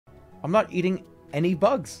I'm not eating any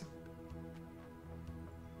bugs.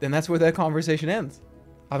 Then that's where that conversation ends.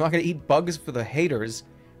 I'm not going to eat bugs for the haters,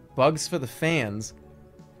 bugs for the fans.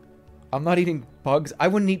 I'm not eating bugs. I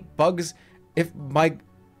wouldn't eat bugs if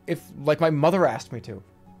like my mother asked me to.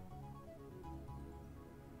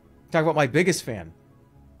 Talk about my biggest fan.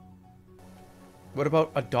 What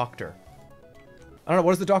about a doctor? I don't know,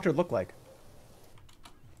 what does the doctor look like?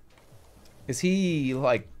 Is he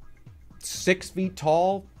like 6 feet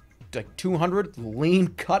tall, like 200, lean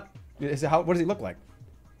cut? What does he look like?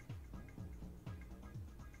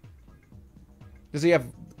 Does he have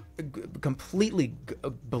completely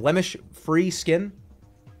blemish-free skin?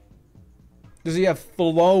 Does he have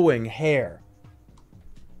flowing hair?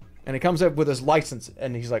 And he comes up with his license,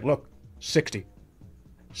 and he's like, look, 60.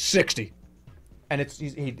 60. And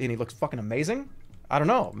he looks fucking amazing? I don't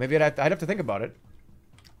know. Maybe I'd have to think about it.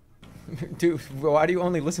 Dude, why do you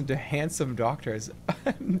only listen to handsome doctors?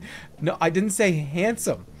 No, I didn't say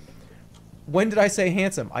handsome. When did I say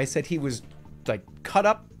handsome? I said he was, like, cut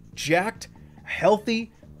up, jacked,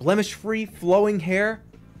 healthy, blemish-free, flowing hair.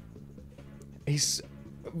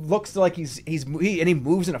 Looks like he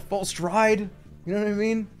moves in a full stride. You know what I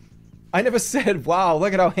mean? I never said, wow,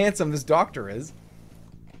 look at how handsome this doctor is.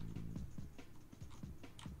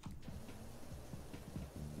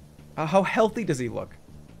 How healthy does he look?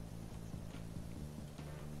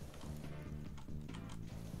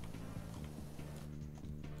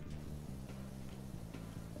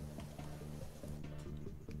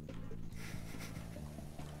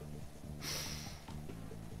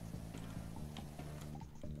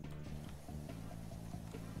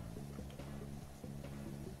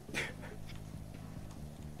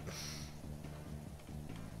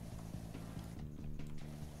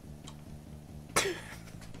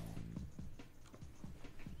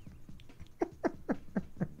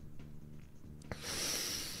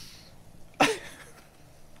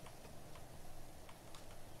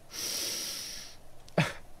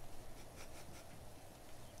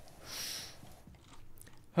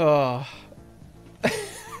 Oh.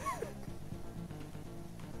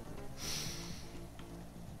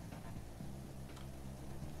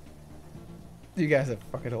 You guys are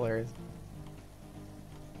fucking hilarious.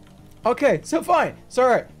 Okay, so fine. So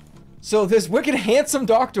alright. So this wicked handsome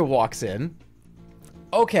doctor walks in.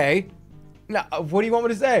 Okay. Now, what do you want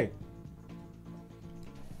me to say?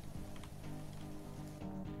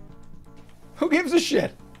 Who gives a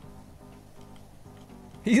shit?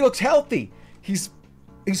 He looks healthy. He's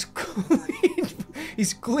clean.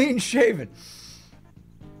 He's clean shaven.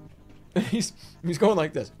 He's going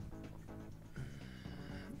like this.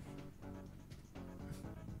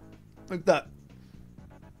 Like that.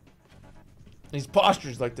 His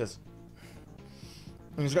posture's like this.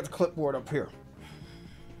 And he's got the clipboard up here.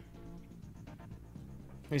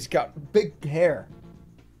 He's got big hair.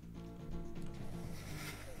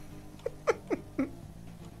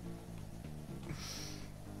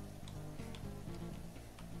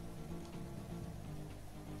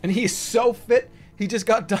 And he's so fit, he just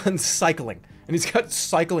got done cycling. And he's got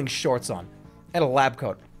cycling shorts on. And a lab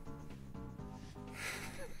coat.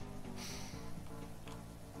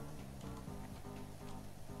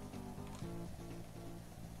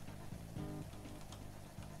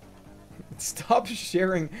 Stop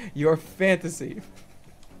sharing your fantasy.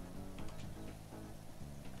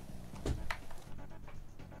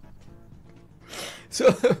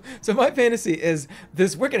 So my fantasy is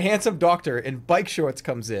this wicked handsome doctor in bike shorts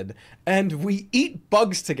comes in, and we eat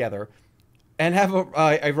bugs together, and have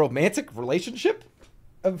a romantic relationship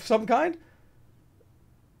of some kind.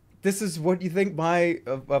 This is what you think my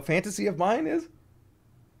fantasy of mine is?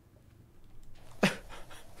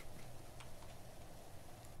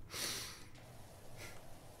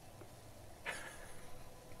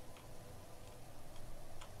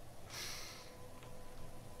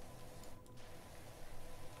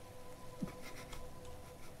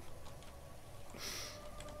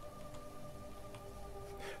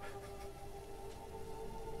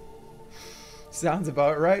 Sounds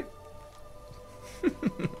about right.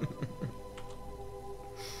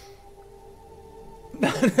 No,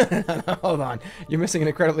 hold on. You're missing an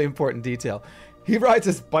incredibly important detail. He rides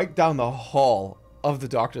his bike down the hall of the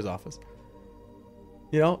doctor's office.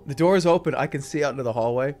 You know, the door is open. I can see out into the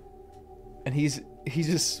hallway. And he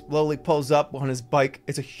just slowly pulls up on his bike.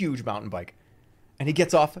 It's a huge mountain bike. And he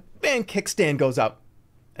gets off. Man, kickstand goes out.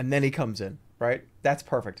 And then he comes in, right? That's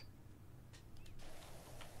perfect.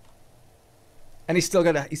 And he's got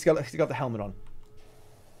the helmet on.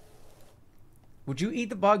 Would you eat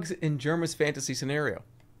the bugs in Jerma's fantasy scenario?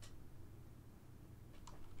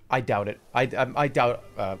 I doubt it. I doubt.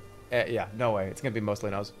 Yeah, no way. It's gonna be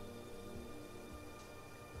mostly no's.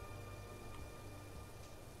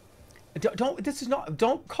 This is not,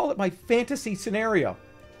 don't call it my fantasy scenario.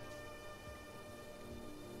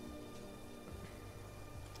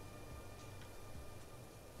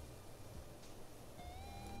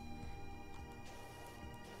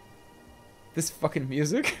 This fucking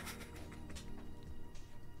music.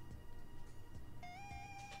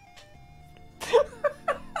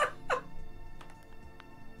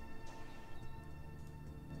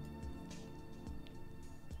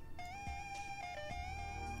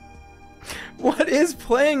 What is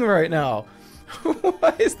playing right now?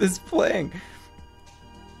 Why is this playing?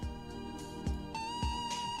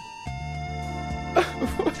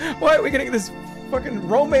 Why are we getting this fucking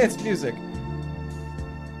romance music?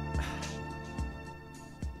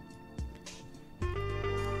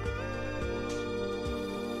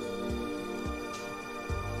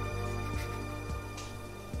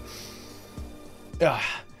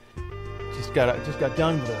 Just got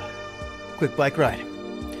done with a quick bike ride.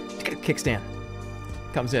 Just got a kickstand.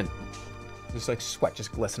 Comes in. Just like sweat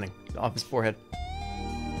just glistening off his forehead.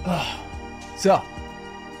 So,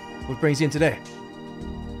 what brings you in today?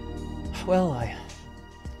 Well, I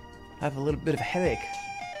have a little bit of a headache.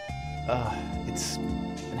 It's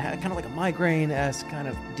kind of like a migraine-esque kind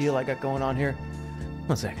of deal I got going on here.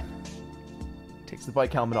 1 second. Takes the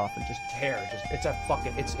bike helmet off and just hair.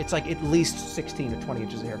 It's like at least 16 to 20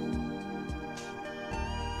 inches of hair.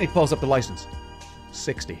 He pulls up the license.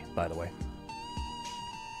 60, by the way.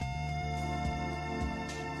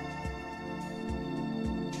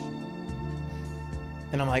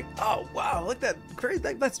 And I'm like, oh wow, look at that crazy.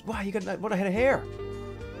 That's wow, you got that. What a head of hair.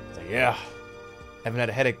 It's like, yeah, haven't had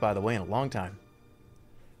a headache, by the way, in a long time.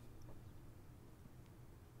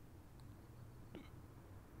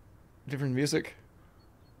 Different music.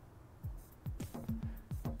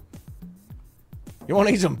 You want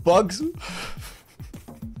to eat some bugs?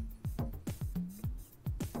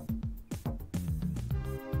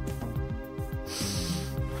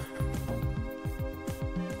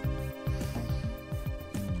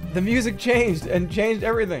 The music changed and changed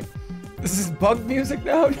everything. This is bug music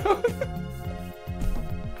now? No.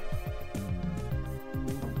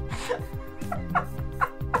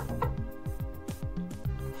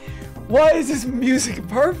 Why is this music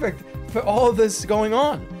perfect for all this going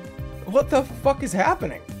on? What the fuck is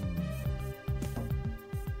happening?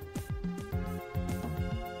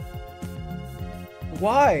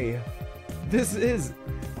 Why? This is...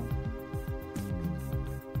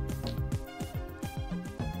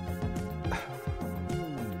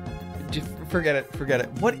 Forget it, forget it.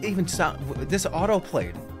 What even sound... This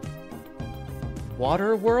auto-played.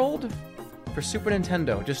 Waterworld? For Super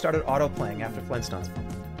Nintendo. Just started auto-playing after Flintstones.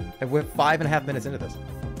 And we're 5.5 minutes into this.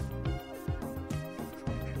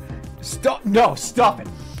 Stop! No, stop it!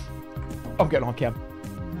 I'm getting on cam.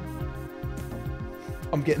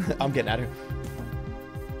 I'm getting out of here.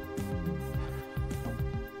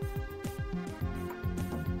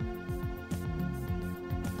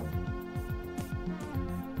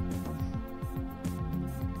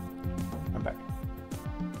 I'm back.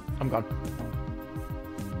 I'm gone.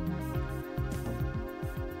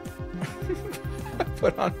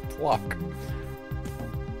 Put on block.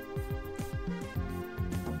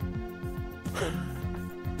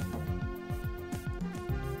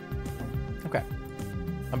 Okay.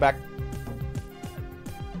 I'm back.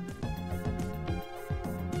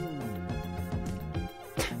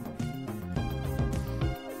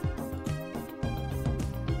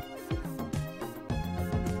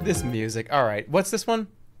 This music. All right. What's this one?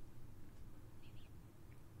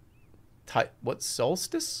 What?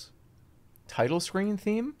 Solstice? Title screen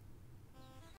theme?